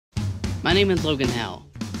My name is Logan Howe.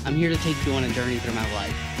 I'm here to take you on a journey through my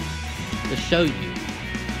life, to show you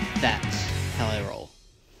that's how I roll.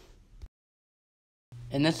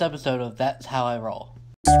 In this episode of That's How I Roll.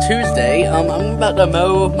 It's Tuesday. I'm about to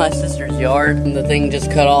mow my sister's yard, and the thing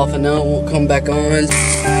just cut off, and now it won't come back on.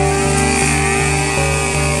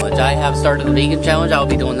 I have started the vegan challenge. I'll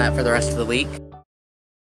be doing that for the rest of the week.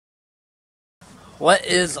 What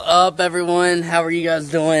is up, everyone? How are you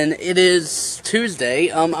guys doing? It is Tuesday.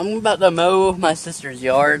 I'm about to mow my sister's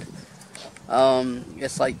yard.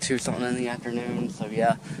 It's like 2 something in the afternoon, so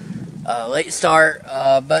yeah. Late start,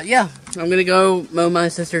 but yeah, I'm gonna go mow my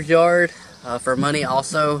sister's yard for money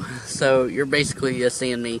also. So you're basically just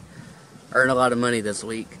seeing me earn a lot of money this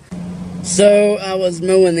week. So I was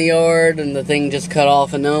mowing the yard and the thing just cut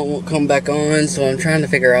off and now it won't come back on, so I'm trying to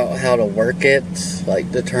figure out how to work it,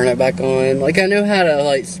 like to turn it back on. Like I know how to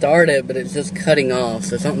like start it, but it's just cutting off,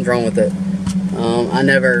 so something's wrong with it. I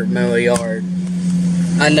never mow a yard.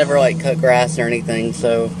 I never like cut grass or anything,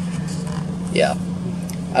 so yeah.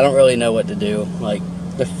 I don't really know what to do. Like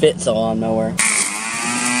the fit's a lawnmower.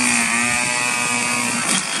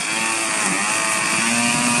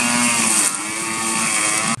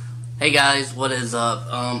 Hey guys, what is up?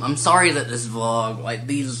 I'm sorry that this vlog, like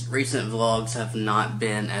these recent vlogs have not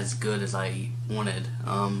been as good as I wanted.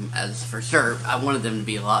 As for sure, I wanted them to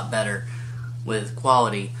be a lot better with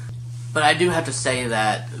quality. But I do have to say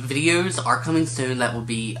that videos are coming soon that will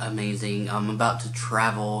be amazing. I'm about to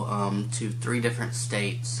travel to 3 different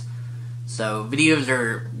states. So videos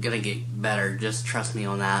are gonna get better, just trust me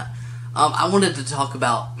on that. I wanted to talk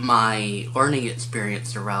about my learning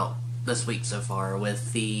experience throughout this week so far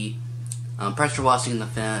with the pressure washing the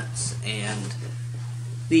fence and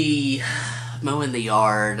the mowing the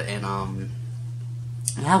yard, and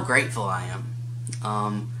how grateful I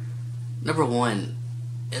am. Number one,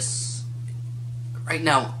 it's right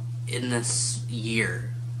now in this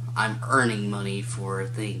year I'm earning money for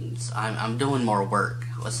things. I'm doing more work.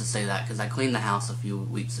 Let's just say that, because I cleaned the house a few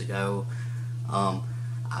weeks ago. I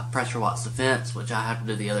pressure washed the fence, which I have to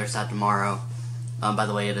do the other side tomorrow. By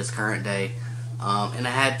the way, it is current day. And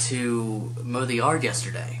I had to mow the yard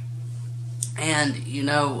yesterday. And, you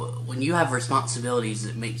know, when you have responsibilities,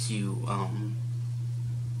 it makes you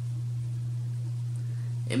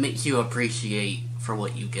appreciate for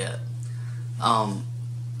what you get.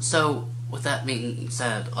 So, with that being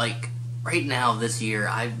said, like, right now, this year,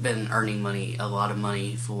 I've been earning money, a lot of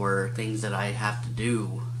money, for things that I have to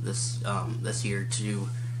do this year to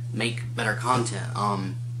make better content.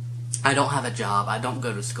 I don't have a job, I don't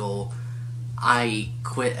go to school, I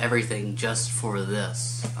quit everything just for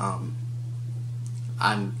this.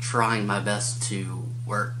 I'm trying my best to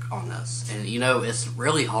work on this, and you know, it's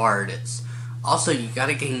really hard. It's also, you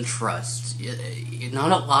gotta gain trust.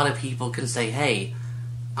 Not a lot of people can say, hey,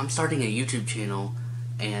 I'm starting a YouTube channel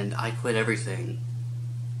and I quit everything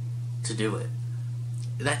to do it.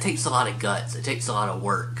 That takes a lot of guts, it takes a lot of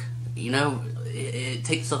work. You know, it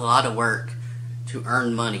takes a lot of work to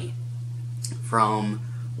earn money from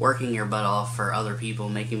working your butt off for other people,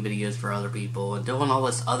 making videos for other people, and doing all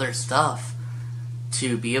this other stuff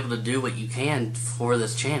to be able to do what you can for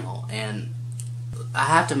this channel. And I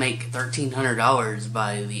have to make $1,300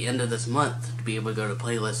 by the end of this month to be able to go to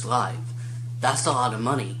Playlist Live. That's a lot of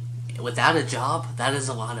money. Without a job, that is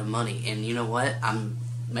a lot of money. And you know what? I'm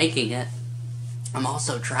making it. I'm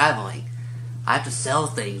also traveling. I have to sell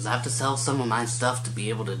things. I have to sell some of my stuff to be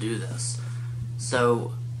able to do this.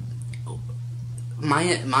 So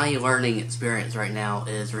my learning experience right now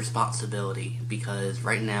is responsibility, because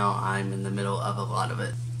right now I'm in the middle of a lot of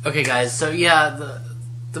it. Okay guys, so yeah,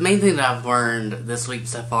 the main thing that I've learned this week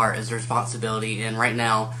so far is responsibility, and right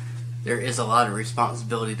now there is a lot of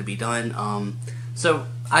responsibility to be done. So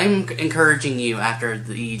I'm encouraging you, after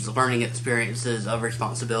these learning experiences of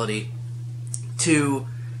responsibility, to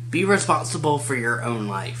be responsible for your own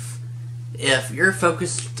life. If you're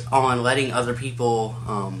focused on letting other people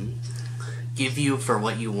give you for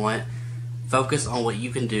what you want, focus on what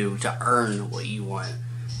you can do to earn what you want.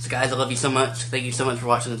 So guys, I love you so much. Thank you so much for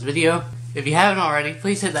watching this video. If you haven't already,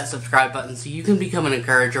 please hit that subscribe button so you can become an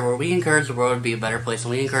encourager, where we encourage the world to be a better place,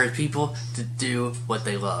 and we encourage people to do what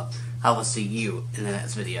they love. I will see you in the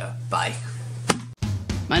next video. Bye.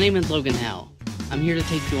 My name is Logan Howe. I'm here to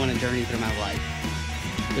take you on a journey through my life,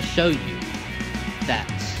 to show you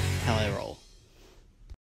that's how I roll.